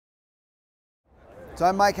So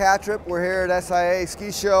I'm Mike Hattrip. We're here at SIA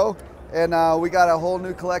Ski Show, and we got a whole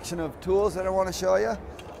new collection of tools that I want to show you.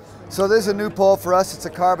 So this is a new pole for us. It's a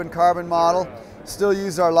carbon-carbon model. Still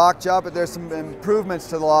use our Lockjaw, but there's some improvements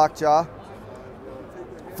to the Lockjaw.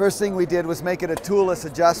 First thing we did was make it a toolless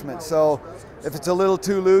adjustment. So if it's a little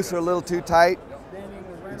too loose or a little too tight,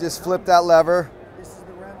 you just flip that lever.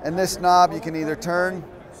 And this knob you can either turn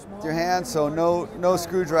with your hand, so no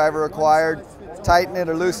screwdriver required. Tighten it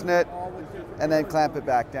or loosen it, and then clamp it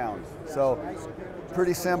back down. So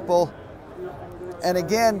pretty simple. And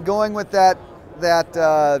again, going with that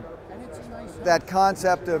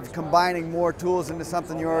concept of combining more tools into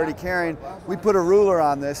something you're already carrying, we put a ruler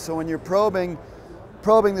on this, so when you're probing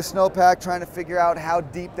the snowpack, trying to figure out how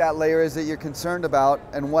deep that layer is that you're concerned about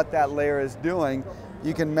and what that layer is doing,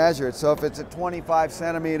 you can measure it. So if it's at 25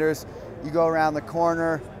 centimeters, you go around the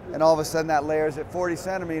corner and all of a sudden that layer is at 40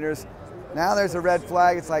 centimeters. Now there's a red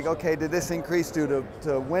flag. It's like, okay, did this increase due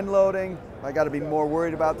to wind loading? I got to be more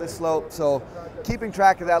worried about this slope. So keeping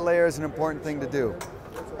track of that layer is an important thing to do.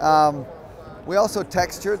 We also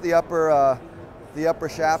textured the upper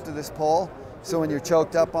shaft of this pole. So when you're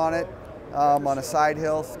choked up on it, on a side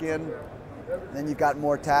hill skin, then you've got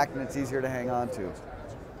more tack and it's easier to hang on to.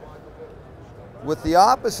 With the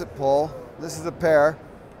opposite pole, this is a pair,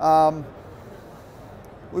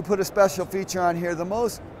 we put a special feature on here. The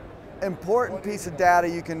most important piece of data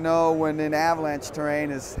you can know when in avalanche terrain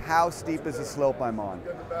is how steep is the slope I'm on.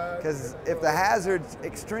 Because if the hazard's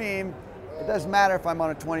extreme, it doesn't matter if I'm on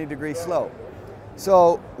a 20-degree slope.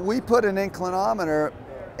 So we put an inclinometer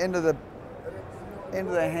into the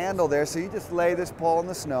handle there, so you just lay this pole in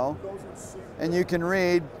the snow and you can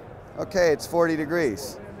read, okay, it's 40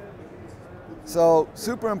 degrees. So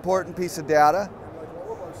super important piece of data.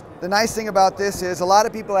 The nice thing about this is a lot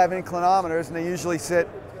of people have inclinometers and they usually sit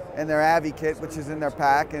in their Avi kit, which is in their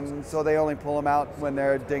pack, and so they only pull them out when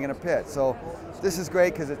they're digging a pit. So this is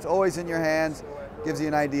great because it's always in your hands, gives you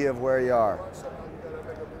an idea of where you are.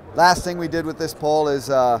 Last thing we did with this pole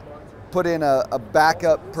is put in a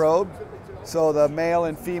backup probe. So the male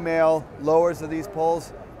and female lowers of these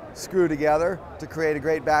poles screw together to create a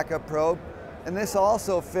great backup probe. And this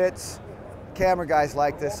also fits, camera guys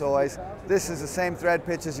like this always, this is the same thread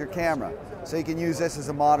pitch as your camera. So you can use this as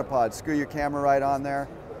a monopod, screw your camera right on there,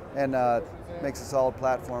 and makes a solid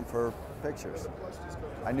platform for pictures.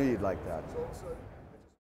 I knew you'd like that.